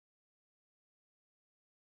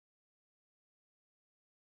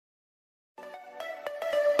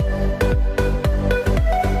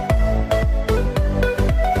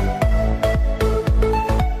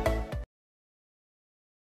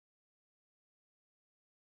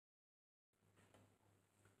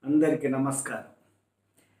అందరికీ నమస్కారం.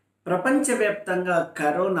 ప్రపంచవ్యాప్తంగా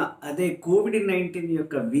కరోనా అదే కోవిడ్-19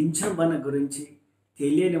 యొక్క విజృంభణ గురించి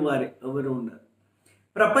తెలియని వారు ఎవరు ఉన్నారు.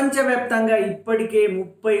 ప్రపంచవ్యాప్తంగా ఇప్పటికే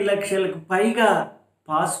 30 లక్షలకు పైగా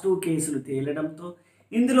పాజిటివ్ కేసులు తేలడంతో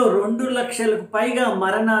ఇందులో 2 లక్షలకు పైగా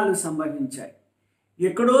మరణాలు సంభవించాయి.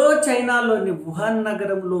 ఎక్కడో చైనాలోని వుహాన్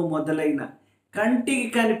నగరంలో మొదలైన కంటికి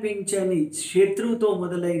కనిపించని శత్రువుతో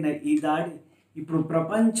మొదలైన ఈ దాడి ఇప్పుడు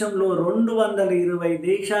ప్రపంచంలో 220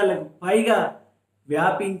 దేశాలకు పైగా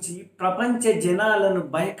వ్యాపించి ప్రపంచ జనాలను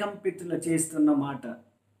భయకంపితులు చేస్తున్న మాట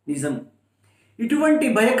నిజం. ఇటువంటి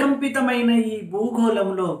భయకంపితమైన ఈ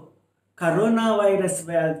భూగోళంలో కరోనా వైరస్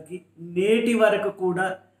వ్యాధికి నేటి వరకు కూడా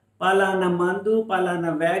పలానా మందు,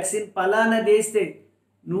 పలానా వ్యాక్సిన్, పలానా చేస్తే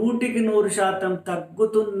 100%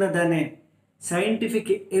 తగ్గుతున్నదనే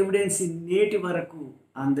సైంటిఫిక్ ఎవిడెన్స్ నేటి వరకు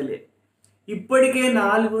అందలేదు. ఇప్పటికే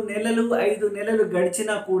 4 నెలలు 5 నెలలు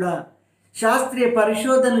గడిచినా కూడా శాస్త్రీయ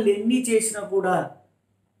పరిశోధనలు ఎన్ని చేసినా కూడా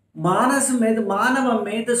మానవ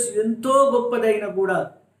మేధస్సు ఎంతో గొప్పదైనా కూడా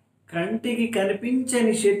కంటికి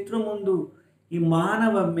కనిపించని శత్రు ముందు ఈ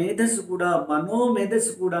మానవ మేధస్సు కూడా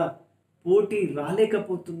మనోమేధస్సు కూడా పోటీ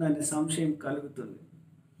రాలేకపోతుందనే సంశయం కలుగుతుంది.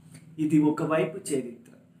 ఇది ఒకవైపు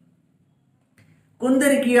చరిత్ర.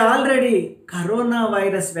 కొందరికి ఆల్రెడీ కరోనా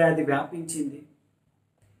వైరస్ వ్యాధి వ్యాపించింది.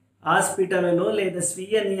 హాస్పిటల్లో లేదా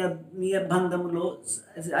స్వీయ నిర్బంధంలో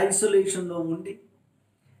ఐసోలేషన్లో ఉండి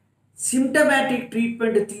సిమ్టమాటిక్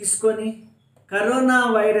ట్రీట్మెంట్ తీసుకొని కరోనా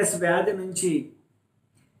వైరస్ వ్యాధి నుంచి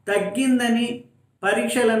తగ్గిందని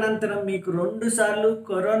పరీక్షల అనంతరం మీకు 2 సార్లు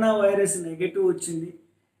కరోనా వైరస్ నెగటివ్ వచ్చింది,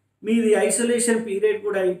 మీది ఐసోలేషన్ పీరియడ్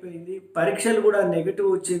కూడా అయిపోయింది, పరీక్షలు కూడా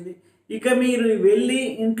నెగటివ్ వచ్చింది, ఇక మీరు వెళ్ళి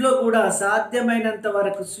ఇంట్లో కూడా సాధ్యమైనంత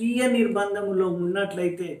వరకు స్వీయ నిర్బంధంలో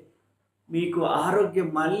ఉన్నట్లయితే మీకు ఆరోగ్యం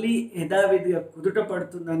మళ్ళీ యథావిధిగా కుదుట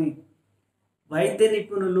పడుతుందని వైద్య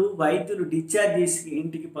నిపుణులు వైద్యులు డిశ్చార్జ్ చేసి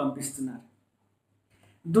ఇంటికి పంపిస్తున్నారు.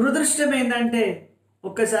 దురదృష్టం ఏంటంటే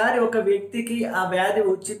ఒకసారి ఒక వ్యక్తికి ఆ వ్యాధి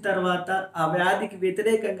వచ్చిన తర్వాత ఆ వ్యాధికి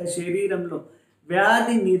వ్యతిరేకంగా శరీరంలో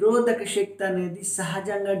వ్యాధి నిరోధక శక్తి అనేది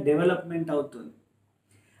సహజంగా డెవలప్మెంట్ అవుతుంది.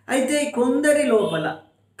 అయితే కొందరి లోపల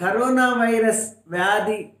కరోనా వైరస్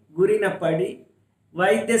వ్యాధి గురిన పడి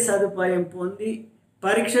వైద్య సదుపాయం పొంది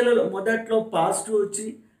పరీక్షలలో మొదట్లో పాజిటివ్ వచ్చి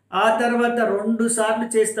ఆ తర్వాత 2 సార్లు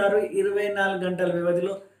చేస్తారు 24 గంటల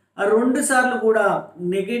వ్యవధిలో. ఆ 2 సార్లు కూడా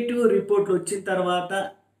నెగటివ్ రిపోర్ట్లు వచ్చిన తర్వాత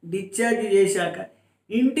డిశ్చార్జ్ చేశాక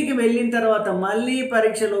ఇంటికి వెళ్ళిన తర్వాత మళ్ళీ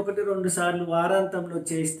పరీక్షలు 1-2 సార్లు వారాంతంలో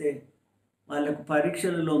చేస్తే వాళ్ళకు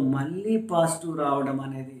పరీక్షలలో మళ్ళీ పాజిటివ్ రావడం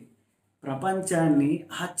అనేది ప్రపంచాన్ని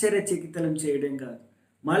ఆశ్చర్యచకితులం చేయడం కాదు,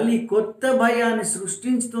 మళ్ళీ కొత్త భయాన్ని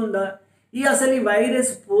సృష్టించుతుందా, అసలు ఈ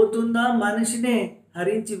వైరస్ పోతుందా, మనిషినే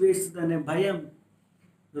హరించి వేస్తుందనే భయం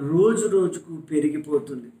రోజు రోజుకు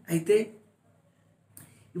పెరిగిపోతుంది. అయితే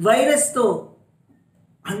వైరస్తో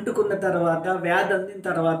అంటుకున్న తర్వాత వ్యాధి అందిన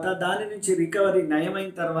తర్వాత దాని నుంచి రికవరీ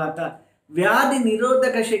నయమైన తర్వాత వ్యాధి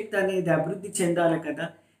నిరోధక శక్తి అనేది అభివృద్ధి చెందాలి కదా.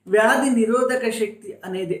 వ్యాధి నిరోధక శక్తి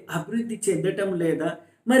అనేది అభివృద్ధి చెందటం లేదా,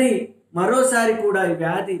 మరి మరోసారి కూడా ఈ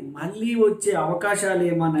వ్యాధి మళ్ళీ వచ్చే అవకాశాలు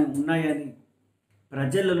ఏమైనా ఉన్నాయని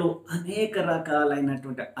ప్రజలలో అనేక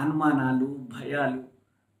రకాలైనటువంటి అనుమానాలు, భయాలు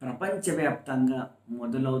ప్రపంచవ్యాప్తంగా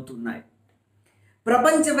మొదలవుతున్నాయి.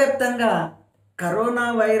 ప్రపంచవ్యాప్తంగా కరోనా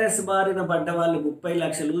వైరస్ బారిన పడ్డ వాళ్ళు 30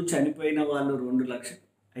 లక్షలు, చనిపోయిన వాళ్ళు 2 లక్షలు.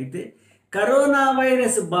 అయితే కరోనా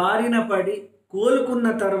వైరస్ బారిన పడి కోలుకున్న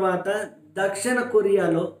తర్వాత దక్షిణ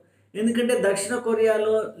కొరియాలో, ఎందుకంటే దక్షిణ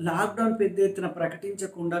కొరియాలో లాక్డౌన్ పెద్ద ఎత్తున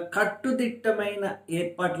ప్రకటించకుండా కట్టుదిట్టమైన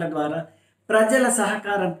ఏర్పాట్ల ద్వారా ప్రజల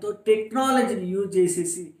సహకారంతో టెక్నాలజీని యూజ్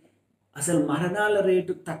చేసేసి అసలు మరణాల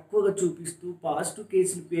రేటు తక్కువగా చూపిస్తూ పాజిటివ్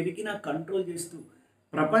కేసులు పెరిగినా కంట్రోల్ చేస్తూ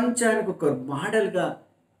ప్రపంచానికి ఒక మోడల్గా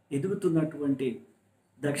ఎదుగుతున్నటువంటి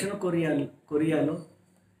దక్షిణ కొరియాలో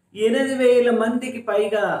 8,000 మందికి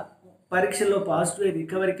పైగా పరీక్షల్లో పాజిటివ్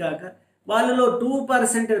రికవరీ కాక వాళ్ళలో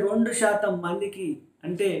 2% 2% మందికి,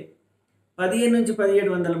 అంటే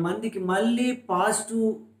 1500-1700 మందికి మళ్ళీ పాజిటివ్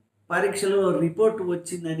పరీక్షలో రిపోర్ట్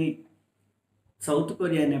వచ్చిందని సౌత్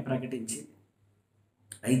కొరియానే ప్రకటించింది.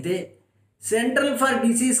 అయితే central for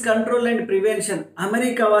disease control and prevention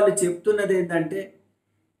America వాళ్ళు చెప్తున్నది ఏంటంటే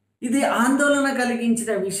ఇది ఆందోళన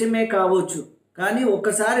కలిగించిన విషయమే కావచ్చు, కానీ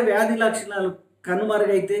ఒకసారి వ్యాధి లక్షణాలు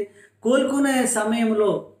కనుమరుగైతే కోలుకునే సమయంలో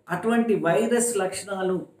అటువంటి వైరస్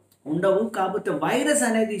లక్షణాలు ఉండవు. కాకపోతే వైరస్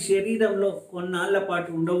అనేది శరీరంలో కొన్నాళ్ల పాటు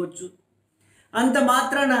ఉండవచ్చు, అంత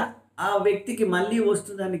మాత్రాన ఆ వ్యక్తికి మళ్ళీ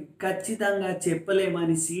వస్తుందని ఖచ్చితంగా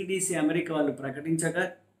చెప్పలేమని సిడిసి అమెరికా వాళ్ళు ప్రకటించగా,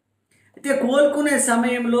 అయితే కోలుకునే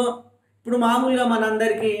సమయంలో ఇప్పుడు మామూలుగా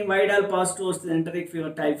మనందరికీ వైరాల్ పాజిటివ్ వస్తుంది, ఎంటరిక్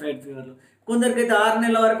ఫీవర్, టైఫాయిడ్ ఫీవర్లు. కొందరికైతే 6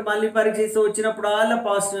 నెలల వరకు మళ్ళీ పరీక్ష చేస్తే వచ్చినప్పుడు అలా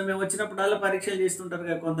పాజిటివ్, మేము వచ్చినప్పుడు అలా పరీక్షలు చేస్తుంటారు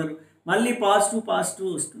కదా కొందరు, మళ్ళీ పాజిటివ్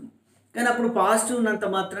వస్తుంది. కానీ అప్పుడు పాజిటివ్ ఉన్నంత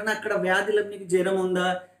మాత్రాన అక్కడ వ్యాధిలో మీకు జ్వరం ఉందా,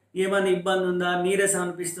 ఏమైనా ఇబ్బంది ఉందా, నీరసం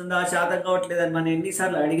అనిపిస్తుందా, శాతం కావట్లేదని మనం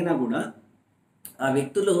ఎన్నిసార్లు అడిగినా కూడా ఆ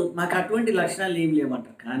వ్యక్తులు మాకు అటువంటి లక్షణాలు ఏం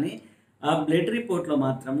లేవంటారు. కానీ ఆ బ్లడ్ రిపోర్ట్లో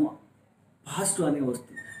మాత్రము పాజిటివ్ అని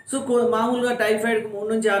వస్తుంది. సో మామూలుగా టైఫాయిడ్కి 3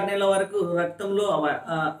 నుంచి 6 నెలల వరకు రక్తంలో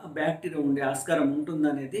బ్యాక్టీరియా ఉండే ఆస్కారం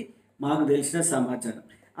ఉంటుందనేది మాకు తెలిసిన సమాచారం.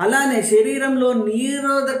 అలానే శరీరంలో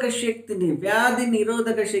వ్యాధి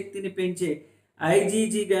నిరోధక శక్తిని పెంచే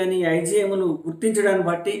ఐజీజీ కానీ ఐజీఎంలు గుర్తించడాన్ని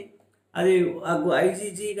బట్టి అది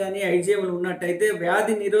ఐజీజీ కానీ ఐజీఎంలు ఉన్నట్టయితే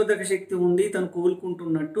వ్యాధి నిరోధక శక్తి ఉంది, తను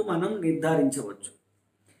కోలుకుంటున్నట్టు మనం నిర్ధారించవచ్చు.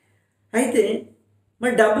 అయితే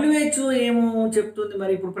మరి WHO ఏమో చెప్తుంది,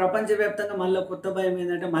 మరి ఇప్పుడు ప్రపంచవ్యాప్తంగా మళ్ళీ కొత్త భయం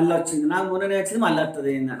ఏంటంటే మళ్ళీ వచ్చింది, నాకు మొన్ననే వచ్చింది మళ్ళీ వస్తుంది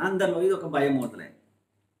ఏందని అందరిలో ఇది ఒక భయం మొదలైంది.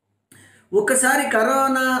 ఒకసారి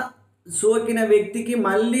కరోనా సోకిన వ్యక్తికి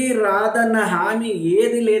మళ్ళీ రాదన్న హామీ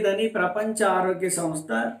ఏది లేదని ప్రపంచ ఆరోగ్య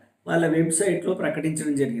సంస్థ వాళ్ళ వెబ్సైట్లో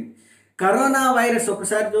ప్రకటించడం జరిగింది. కరోనా వైరస్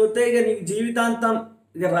ఒకసారి చూస్తే ఇక నీకు జీవితాంతం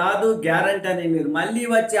ఇక రాదు గ్యారంటీ అనేది లేదు, మళ్ళీ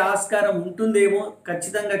వచ్చే ఆస్కారం ఉంటుందేమో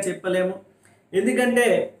ఖచ్చితంగా చెప్పలేము. ఎందుకంటే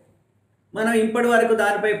మనం ఇప్పటి వరకు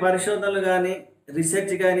దానిపై పరిశోధనలు కానీ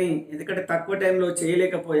రీసెర్చ్ కానీ ఎందుకంటే తక్కువ టైంలో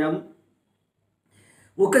చేయలేకపోయాము.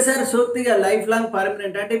 ఒకసారి సోక్తిగా లైఫ్ లాంగ్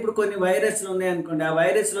పర్మనెంట్ అంటే ఇప్పుడు కొన్ని వైరస్లు ఉన్నాయనుకోండి, ఆ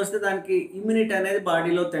వైరస్లు వస్తే దానికి ఇమ్యూనిటీ అనేది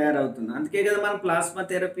బాడీలో తయారవుతుంది. అందుకే కదా మనం ప్లాస్మా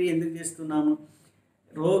థెరపీ ఎందుకు చేస్తున్నాము.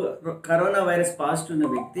 కరోనా వైరస్ పాజిటివ్ ఉన్న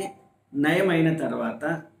వ్యక్తి నయం అయిన తర్వాత,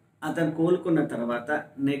 అతను కోలుకున్న తర్వాత,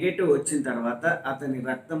 నెగటివ్ వచ్చిన తర్వాత అతని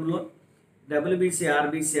రక్తంలో WBC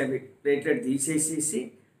RBC అవి ప్లేట్లెట్ తీసేసేసి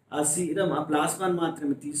ఆ సీరం ఆ ప్లాస్మాను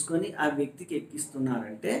మాత్రమే తీసుకొని ఆ వ్యక్తికి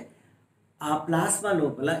ఎక్కిస్తున్నారంటే ఆ ప్లాస్మా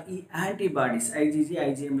లోపల ఈ యాంటీబాడీస్ ఐజీజీ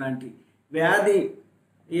ఐజీఎం లాంటి వ్యాధి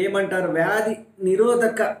వ్యాధి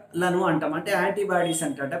నిరోధకలను అంటాం, అంటే యాంటీబాడీస్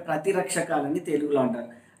అంటే ప్రతిరక్షకాలని తెలుగులో అంటారు.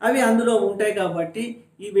 అవి అందులో ఉంటాయి కాబట్టి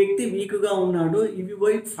ఈ వ్యక్తి వీక్గా ఉన్నాడు, ఇవి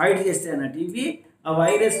పోయి ఫైట్ చేస్తాయి అన్నట్టు, ఇవి ఆ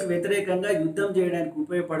వైరస్కి వ్యతిరేకంగా యుద్ధం చేయడానికి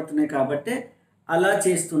ఉపయోగపడుతున్నాయి కాబట్టి అలా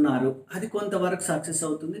చేస్తున్నారు. అది కొంతవరకు సక్సెస్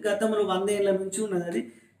అవుతుంది. గతంలో 100 ఏళ్ళ నుంచి ఉన్నది, అది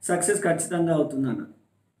సక్సెస్ ఖచ్చితంగా అవుతుంది అన్న.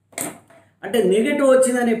 అంటే నెగటివ్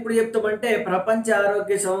వచ్చిందని ఎప్పుడు చెప్తామంటే ప్రపంచ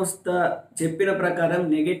ఆరోగ్య సంస్థ చెప్పిన ప్రకారం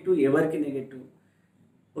నెగటివ్ ఎవరికి నెగటివ్,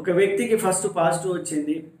 ఒక వ్యక్తికి ఫస్ట్ పాజిటివ్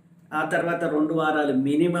వచ్చింది, ఆ తర్వాత 2 వారాలు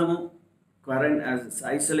మినిమము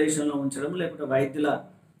ఐసోలేషన్లో ఉంచడం, లేకపోతే వైద్యుల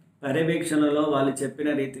పర్యవేక్షణలో వాళ్ళు చెప్పిన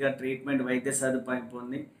రీతిగా ట్రీట్మెంట్ వైద్య సదుపాయం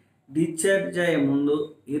పొంది డిశ్చార్జ్ అయ్యే ముందు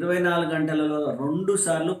 24 గంటలలో 2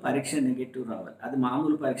 సార్లు పరీక్ష నెగటివ్ రావాలి. అది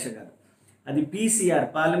మామూలు పరీక్ష కాదు, అది PCR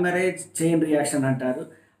పాలిమరేజ్ చైన్ రియాక్షన్ అంటారు.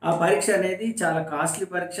 ఆ పరీక్ష అనేది చాలా కాస్ట్లీ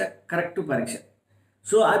పరీక్ష, కరెక్ట్ పరీక్ష.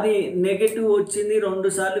 సో అది నెగటివ్ వచ్చింది 2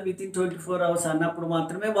 సార్లు వితిన్ 24 అవర్స్ అన్నప్పుడు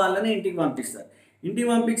మాత్రమే వాళ్ళని ఇంటికి పంపిస్తారు. ఇంటికి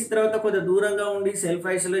పంపించిన తర్వాత కొద్దిగా దూరంగా ఉండి సెల్ఫ్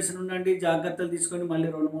ఐసోలేషన్ ఉండండి, జాగ్రత్తలు తీసుకొని మళ్ళీ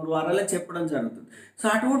 2-3 వారాలే చెప్పడం జరుగుతుంది. సో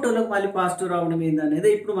అటువంటి వాళ్ళకి మళ్ళీ పాజిటివ్ రావడం ఏందనేది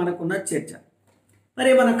ఇప్పుడు మనకున్న చర్చ. మరి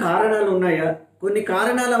ఏమైనా కారణాలు ఉన్నాయా? కొన్ని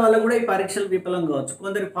కారణాల వల్ల కూడా ఈ పరీక్షలు విఫలం కావచ్చు.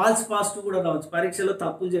 కొందరు ఫాల్స్ పాజిటివ్ కూడా రావచ్చు, పరీక్షలో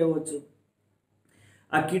తప్పులు చేయవచ్చు,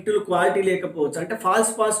 ఆ కిట్లు క్వాలిటీ లేకపోవచ్చు, అంటే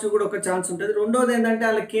ఫాల్స్ పాజిటివ్ కూడా ఒక ఛాన్స్ ఉంటుంది. రెండోది ఏంటంటే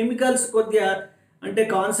వాళ్ళ కెమికల్స్ కొద్దిగా అంటే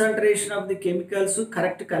concentration of the chemicals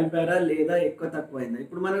correct కలిపారా లేదా ఎక్కువ తక్కువైందా.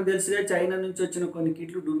 ఇప్పుడు మనకు తెలుసుగా చైనా నుంచి వచ్చిన కొన్ని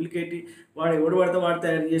కిట్లు డూప్లికేట్ వాడు ఎవడు పడితే వాడు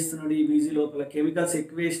తయారు చేస్తున్నాడు. ఈ బీజీ లోపల కెమికల్స్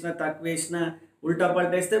ఎక్కువ వేసినా తక్కువ వేసినా ఉల్టా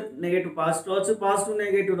పల్టా వేస్తే నెగటివ్ పాజిటివ్ రావచ్చు, పాజిటివ్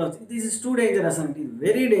నెగటివ్ రావచ్చు. దిస్ ఇస్ టూ డేంజరస్ అంటే, ఇది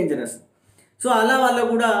వెరీ డేంజరస్. సో అలా వల్ల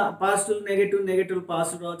కూడా పాజిటివ్ నెగటివ్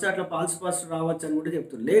పాజిటివ్ రావచ్చు, అట్లా పాజిటివ్ రావచ్చు అని కూడా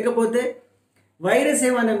చెప్తుంది. లేకపోతే వైరస్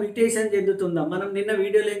ఏమైనా మ్యూటేషన్ చెందుతుందా? మనం నిన్న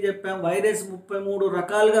వీడియోలో ఏం చెప్పాం, వైరస్ 33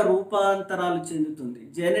 రకాలుగా రూపాంతరాలు చెందుతుంది,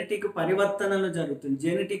 జెనెటిక్ పరివర్తనలు జరుగుతుంది,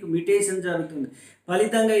 జెనెటిక్ మ్యూటేషన్ జరుగుతుంది.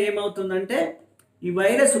 ఫలితంగా ఏమవుతుందంటే ఈ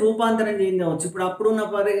వైరస్ రూపాంతరం చెందవచ్చు. ఇప్పుడు అప్పుడున్న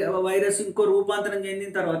వైరస్ ఇంకో రూపాంతరం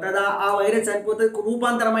చెందిన తర్వాత అది ఆ వైరస్ చనిపోతే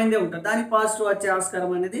రూపాంతరం అయిందే ఉంటుంది, దానికి పాజిటివ్ వచ్చే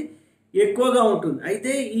ఆస్కారం అనేది ఎక్కువగా ఉంటుంది.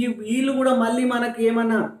 అయితే వీళ్ళు కూడా మళ్ళీ మనకి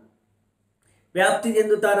ఏమన్నా వ్యాప్తి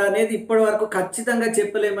చెందుతారా అనేది ఇప్పటి వరకు ఖచ్చితంగా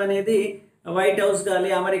చెప్పలేమనేది వైట్ హౌస్ కానీ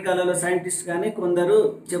అమెరికాలలో సైంటిస్ట్ కానీ కొందరు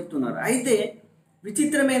చెప్తున్నారు. అయితే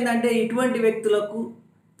విచిత్రం ఏంటంటే ఇటువంటి వ్యక్తులకు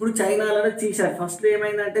ఇప్పుడు చైనాలో తీశారు. ఫస్ట్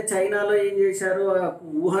ఏమైందంటే చైనాలో ఏం చేశారు,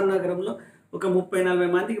 వుహాన్ నగరంలో ఒక 30-40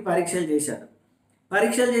 మందికి పరీక్షలు చేశారు.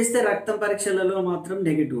 పరీక్షలు చేస్తే రక్తం పరీక్షలలో మాత్రం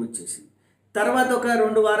నెగిటివ్ వచ్చేసింది. తర్వాత ఒక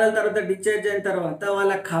 2 వారాల తర్వాత డిశ్చార్జ్ అయిన తర్వాత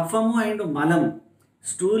వాళ్ళ కఫము అండ్ మలం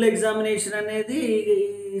స్టూల్ ఎగ్జామినేషన్ అనేది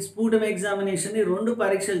స్ఫూటం ఎగ్జామినేషన్ ఈ 2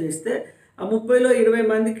 పరీక్షలు చేస్తే ఆ 30లో 20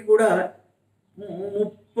 మందికి కూడా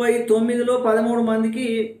 39లో 13 మందికి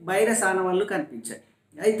వైరస్ ఆనవాళ్ళు కనిపించాయి.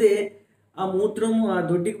 అయితే ఆ మూత్రం ఆ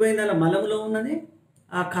దొడ్డికి పోయిన మలంలో ఉన్నది,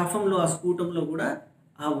 ఆ కఫంలో ఆ స్ఫూటంలో కూడా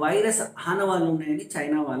ఆ వైరస్ ఆనవాళ్ళు ఉన్నాయని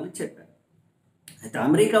చైనా వాళ్ళు చెప్పారు. అయితే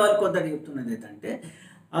అమెరికా వాళ్ళు కొందరు చెప్తున్నది ఏంటంటే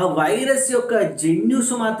ఆ వైరస్ యొక్క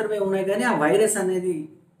జెన్యూస్ మాత్రమే ఉన్నాయి, కానీ ఆ వైరస్ అనేది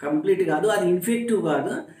కంప్లీట్ కాదు, అది ఇన్ఫెక్టివ్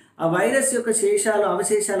కాదు. ఆ వైరస్ యొక్క శేషాలు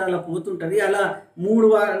అవశేషాలు అలా పోతుంటుంది. అలా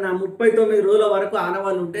 39 రోజుల వరకు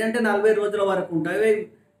ఆనవాళ్ళు ఉంటాయి, అంటే 40 రోజుల వరకు ఉంటాయి. అవి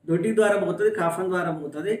దొడ్డి ద్వారా పోతుంది, కఫం ద్వారా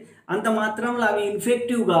పోతుంది. అంత మాత్రంలో అవి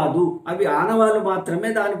ఇన్ఫెక్టివ్ కాదు, అవి ఆనవాళ్ళు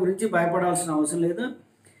మాత్రమే. దాని గురించి భయపడాల్సిన అవసరం లేదు.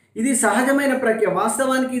 ఇది సహజమైన ప్రక్రియ.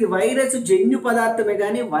 వాస్తవానికి ఇది వైరస్ జన్యు పదార్థమే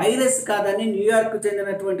కానీ వైరస్ కాదని న్యూయార్క్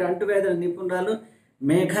చెందినటువంటి అంటువ్యాధుల నిపుణురాలు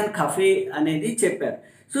మేఘన్ కఫే అనేది చెప్పారు.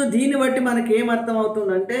 సో దీన్ని బట్టి మనకి ఏమర్థం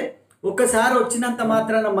అవుతుందంటే ఒక్కసారి వచ్చినంత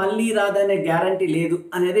మాత్రాన మళ్ళీ రాదనే గ్యారంటీ లేదు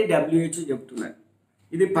అనేది WHO చెప్తున్నారు.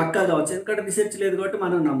 ఇది పక్కా కావచ్చు, ఎందుకంటే రీసెర్చ్ లేదు కాబట్టి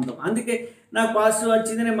మనం నమ్ముతాం. అందుకే నాకు పాజిటివ్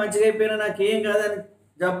వచ్చింది, నేను మంచిగా అయిపోయినా, నాకు ఏం కాదని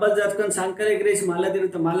జబ్బలు జరుపుకొని సంకలు ఎగిరేసి మళ్ళీ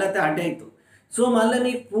తిరుగుతాం, మళ్ళీ అయితే అడ్డ అవుతాం. సో మళ్ళీ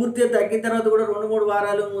నీకు పూర్తిగా తగ్గిన తర్వాత కూడా 2-3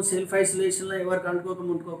 వారాలు నువ్వు సెల్ఫ్ ఐసోలేషన్లో ఎవరికి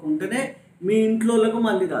ముట్టుకోకుంటేనే మీ ఇంట్లోకి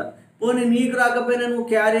మళ్ళీ రాదు. పోనీ నీకు రాకపోయినా నువ్వు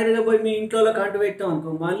క్యారియర్గా పోయి మీ ఇంట్లోకి అంటు పెట్టావు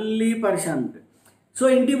అనుకో, మళ్ళీ పరిశాన్ ఉంటుంది. సో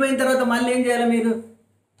ఇంటికి పోయిన తర్వాత మళ్ళీ ఏం చేయాలి మీరు?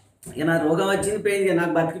 ఇక నా రోగం వచ్చింది పోయింది,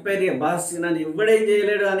 నాకు బతికిపోయింది, బాస్ నన్ను ఎవడేం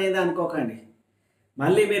చేయలేడు అనేది అనుకోకండి.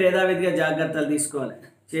 మళ్ళీ మీరు యథావిధిగా జాగ్రత్తలు తీసుకోవాలి.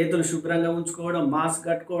 చేతులు శుభ్రంగా ఉంచుకోవడం, మాస్క్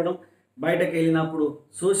కట్టుకోవడం, బయటకు వెళ్ళినప్పుడు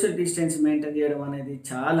సోషల్ డిస్టెన్స్ మెయింటైన్ చేయడం అనేది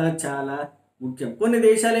చాలా చాలా ముఖ్యం. కొన్ని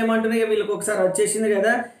దేశాలు ఏమంటున్నాయి, వీళ్ళకి ఒకసారి వచ్చేసింది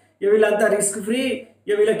కదా, వీళ్ళంతా రిస్క్ ఫ్రీ,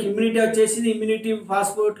 వీళ్ళకి ఇమ్యూనిటీ వచ్చేసింది, ఇమ్యూనిటీ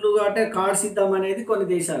పాస్పోర్ట్లు అంటే కార్డ్స్ ఇద్దాం అనేది కొన్ని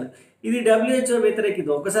దేశాలు. ఇది WHO వ్యతిరేకిత.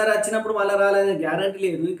 ఒకసారి వచ్చినప్పుడు మళ్ళీ రాలేదని గ్యారంటీ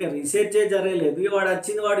లేదు, ఇంకా రీసెర్చే జరగలేదు. వాడు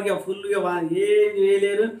వచ్చింది వాడికి ఫుల్గా ఏం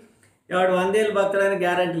చేయలేరు, వాడు 100 ఏళ్ళు బతకడానికి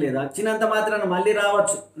గ్యారంటీ లేదు. వచ్చినంత మాత్రాన మళ్ళీ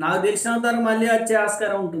రావచ్చు, నాకు తెలిసినంత వరకు మళ్ళీ వచ్చే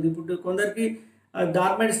ఆస్కారం ఉంటుంది. ఇప్పుడు కొందరికి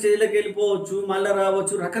డార్మెంట్ స్టేజ్లోకి వెళ్ళిపోవచ్చు, మళ్ళీ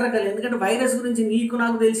రావచ్చు, రకరకాలు. ఎందుకంటే వైరస్ గురించి నీకు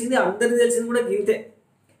నాకు తెలిసింది, అందరికి తెలిసింది కూడా గింతే.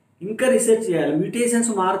 ఇంకా రీసెర్చ్ చేయాలి, మ్యూటేషన్స్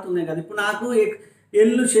మారుతున్నాయి కదా. ఇప్పుడు నాకు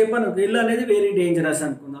ఎల్లు షేప్ ఎల్లు అనేది వెరీ డేంజరస్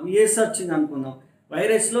అనుకుందాం, ఎస్ వచ్చింది అనుకుందాం.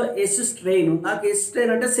 వైరస్లో ఎస్ స్ట్రెయిన్, నాకు ఎస్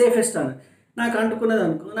స్ట్రెయిన్ అంటే సేఫెస్ట్ అని నాకు అంటుకున్నది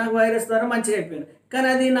అనుకో, నాకు వైరస్ ద్వారా మంచిగా అయిపోయింది. కానీ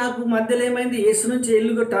అది నాకు మధ్యలో ఏమైంది, ఎస్ నుంచి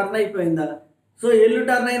ఎల్లుకు టర్న్ అయిపోయిందా. సో ఎల్లు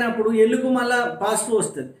టర్న్ అయినప్పుడు ఎల్లుకు మళ్ళీ పాజిటివ్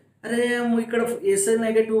వస్తుంది. అరే ఇక్కడ ఎస్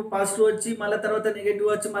నెగటివ్ పాజిటివ్ వచ్చి మళ్ళీ తర్వాత నెగటివ్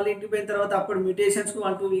వచ్చి మళ్ళీ ఇంటికి పోయిన తర్వాత అప్పుడు మ్యూటేషన్స్కి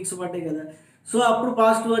 1-2 వీక్స్ పడ్డాయి కదా. సో అప్పుడు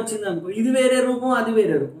పాజిటివ్ వచ్చింది అనుకో, ఇది వేరే రూపం, అది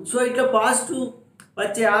వేరే రూపం. సో ఇట్లా పాజిటివ్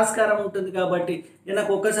వచ్చే ఆస్కారం ఉంటుంది. కాబట్టి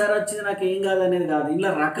నాకు ఒక్కసారి వచ్చింది నాకు ఏం కాదనేది కాదు. ఇలా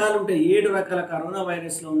రకాలు ఉంటాయి, 7 రకాల కరోనా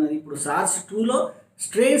వైరస్లో ఉన్నది. ఇప్పుడు SARS-2లో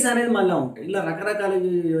స్ట్రెయిన్స్ అనేది మళ్ళీ ఉంటాయి. ఇలా రకరకాల,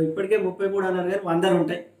 ఇప్పటికే 33 అన్నారు కానీ 100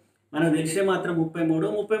 ఉంటాయి. మనకు తెలిసే మాత్రం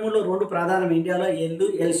 33లో 2 ప్రధానం ఇండియాలో,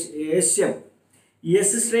 ఎస్ఎం.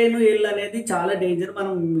 ఎస్ స్ట్రెయిన్ ఎల్ అనేది చాలా డేంజర్.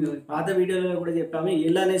 మనం పాత వీడియోలో కూడా చెప్పాము,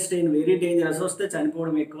 ఎల్ అనే స్ట్రెయిన్ వెరీ డేంజరస్, వస్తే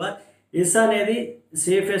చనిపోవడం ఎక్కువ. ఎస్ అనేది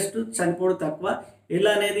సేఫెస్ట్, చనిపోవడం తక్కువ. ఎల్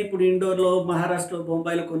అనేది ఇప్పుడు ఇండోర్లో, మహారాష్ట్రలో,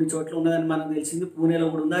 బొంబాయిలో కొన్ని చోట్ల ఉన్నదని మనకు తెలిసింది, పూణేలో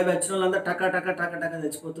కూడా ఉంది. అవి వచ్చిన వాళ్ళంతా టక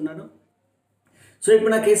చచ్చిపోతున్నారు. సో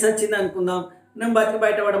ఇప్పుడు నాకు కేసు వచ్చింది అనుకుందాం, నేను బతికి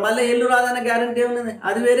బయటపడ, మళ్ళీ ఎల్లు రాదన్న గ్యారంటీ ఉన్నది,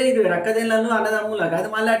 అది వేరే ఇది వేరే. అక్కదిళ్ళను అన్నదమ్ములాగా అది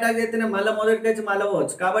మళ్ళీ అటాక్ చేస్తే నేను మళ్ళీ మొదటికి వచ్చి మళ్ళీ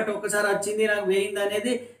పోవచ్చు. కాబట్టి ఒక్కసారి వచ్చింది నాకు వేయింది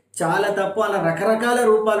అనేది చాలా తప్పు. అలా రకరకాల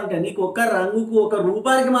రూపాలు ఉంటాయి. నీకు ఒక రంగుకు, ఒక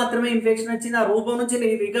రూపానికి మాత్రమే ఇన్ఫెక్షన్ వచ్చింది, ఆ రూపం నుంచి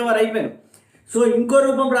నీకు రికవర్ అయిపోయాను. సో ఇంకో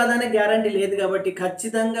రూపం రాదనే గ్యారంటీ లేదు. కాబట్టి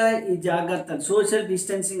ఖచ్చితంగా ఈ జాగ్రత్తలు, సోషల్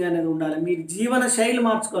డిస్టెన్సింగ్ అనేది ఉండాలి. మీరు జీవన శైలి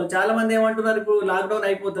మార్చుకోవాలి. చాలామంది ఏమంటున్నారు, ఇప్పుడు లాక్డౌన్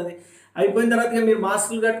అయిపోయిన తర్వాత మీరు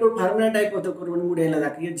మాస్కులు కట్టుకోవడం పర్మనెంట్ అయిపోతుంది ఒక 2-3 ఏళ్ళ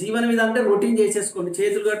దాకా. ఇక జీవన మీద అంటే రొటీన్ చేసేసుకోండి,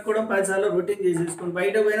 చేతులు కట్టుకోవడం 10 సార్లు రొటీన్ చేసేసుకోండి,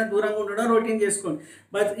 బయట పోయినా దూరంగా ఉండడం రొటీన్ చేసుకోండి.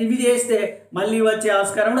 బట్ ఇవి చేస్తే మళ్ళీ వచ్చే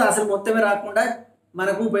ఆస్కారం అసలు మొత్తమే రాకుండా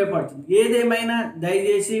మనకు ఉపయోగపడుతుంది. ఏదేమైనా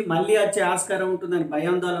దయచేసి మళ్ళీ వచ్చే ఆస్కారం ఉంటుందని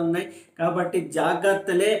భయాందోళన ఉన్నాయి. కాబట్టి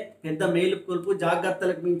జాగ్రత్తలే పెద్ద మేలుకొల్పు,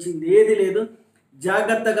 జాగ్రత్తలకు మించింది ఏది లేదు.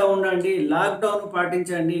 జాగ్రత్తగా ఉండండి, లాక్డౌన్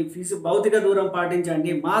పాటించండి, భౌతిక దూరం పాటించండి,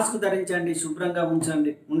 మాస్క్ ధరించండి, శుభ్రంగా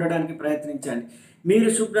ఉండడానికి ప్రయత్నించండి. మీరు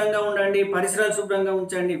శుభ్రంగా ఉండండి, పరిసరాలు శుభ్రంగా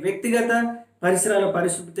ఉంచండి. వ్యక్తిగత పరిసరాల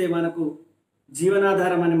పరిశుభ్రతే మనకు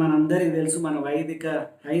జీవనాధారం అని మనందరికీ తెలుసు. మన వైదిక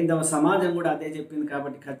హైందవ సమాజం కూడా అదే చెప్పింది.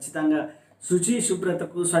 కాబట్టి ఖచ్చితంగా శుచి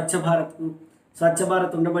శుభ్రతకు, స్వచ్ఛ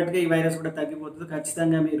భారత్ ఉండబట్టిగా ఈ వైరస్ కూడా తగ్గిపోతుంది.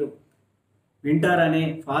 ఖచ్చితంగా మీరు వింటారని,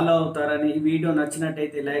 ఫాలో అవుతారని, ఈ వీడియో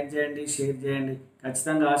నచ్చినట్టయితే లైక్ చేయండి, షేర్ చేయండి,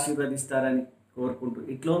 ఖచ్చితంగా ఆశీర్వదిస్తారని కోరుకుంటూ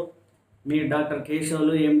ఇట్లో మీ doctor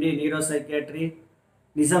Keshavulu, MD, neuro psychiatry,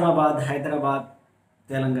 Nizamabad, Hyderabad,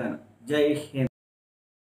 Telangana. జై హింద్.